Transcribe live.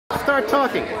start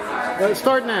talking.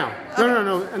 Start now.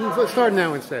 No. Start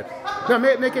now instead. No,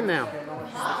 make it now.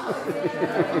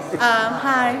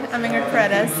 Hi, I'm Ingrid.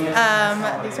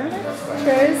 These are my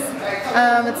pictures.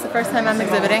 It's the first time I'm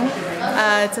exhibiting.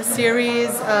 It's a series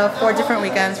of 4 different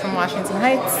weekends from Washington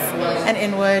Heights and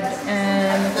Inwood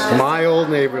and my old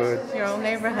neighborhood. Your old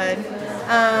neighborhood.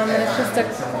 And it's just a,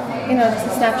 just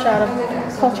a snapshot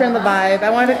of culture and the vibe. I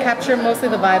wanted to capture mostly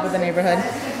the vibe of the neighborhood.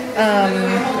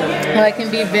 While it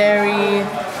can be very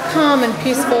calm and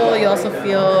peaceful, you also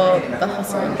feel the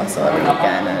hustle and bustle every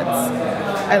weekend, and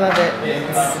I love it.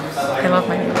 I love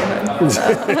my neighborhood.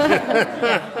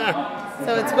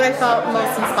 So it's what I felt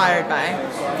most inspired by.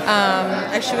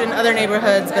 I shoot in other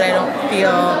neighborhoods, but I don't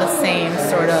feel the same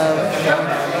sort of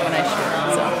when I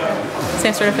shoot. So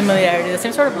same sort of familiarity, the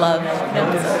same sort of love.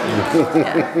 So,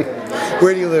 yeah.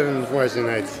 Where do you live in Washington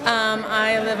Heights?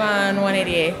 I live on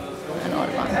 188.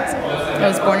 I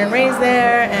was born and raised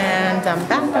there, and I'm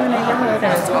back in the neighborhood,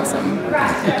 and it's awesome.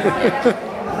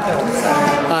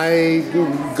 I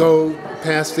go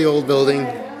past the old building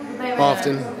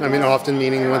often. I mean, often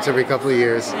meaning once every couple of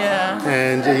years. Yeah.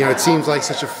 And it seems like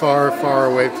such a far, far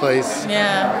away place.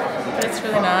 Yeah, but it's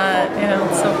really not.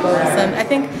 It's so close, and I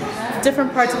think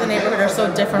different parts of the neighborhood are so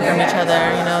different from each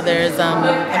other. There's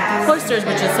Cloisters,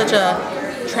 which is such a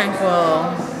tranquil,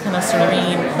 kind of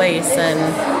serene place, and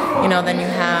then you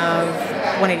have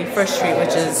 181st Street,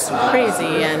 which is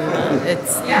crazy, and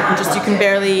it's just you can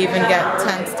barely even get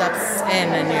 10 steps in,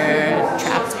 and you're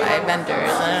trapped by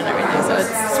vendors and everything. So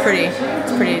it's pretty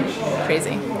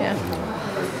crazy. Yeah.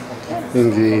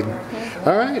 Indeed.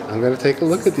 All right, I'm going to take a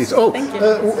look at these. Oh, thank you.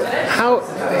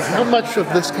 How much of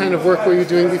this kind of work were you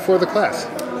doing before the class?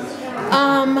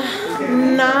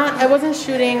 I wasn't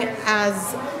shooting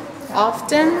as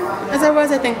often as I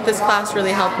was. I think this class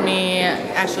really helped me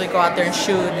actually go out there and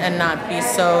shoot and not be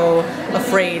so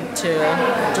afraid to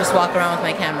just walk around with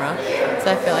my camera.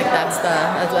 So I feel like that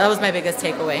was my biggest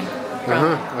takeaway from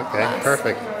okay, class.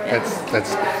 Perfect.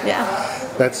 Yeah.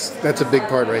 That's a big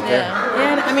part right there.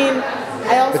 Yeah, I mean,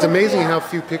 it's amazing how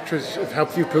few good pictures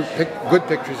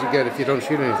you get if you don't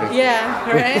shoot anything. Yeah,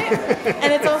 right?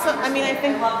 And it's also, I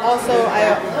think also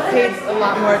I paid a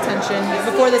lot more attention.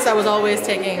 Before this I was always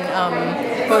taking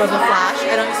photos with flash.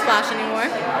 I don't use flash anymore.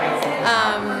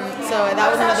 So that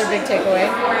was another big takeaway.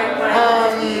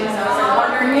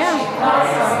 Yeah.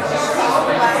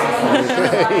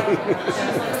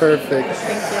 Okay. Perfect.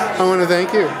 Thank you. I want to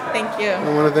thank you. Thank you.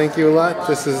 I want to thank you a lot.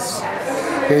 This is...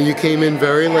 You came in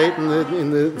very late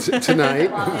tonight,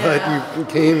 but you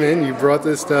came in, you brought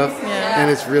this stuff, and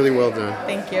it's really well done.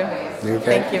 Thank you. Okay.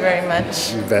 Thank you very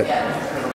much. You bet.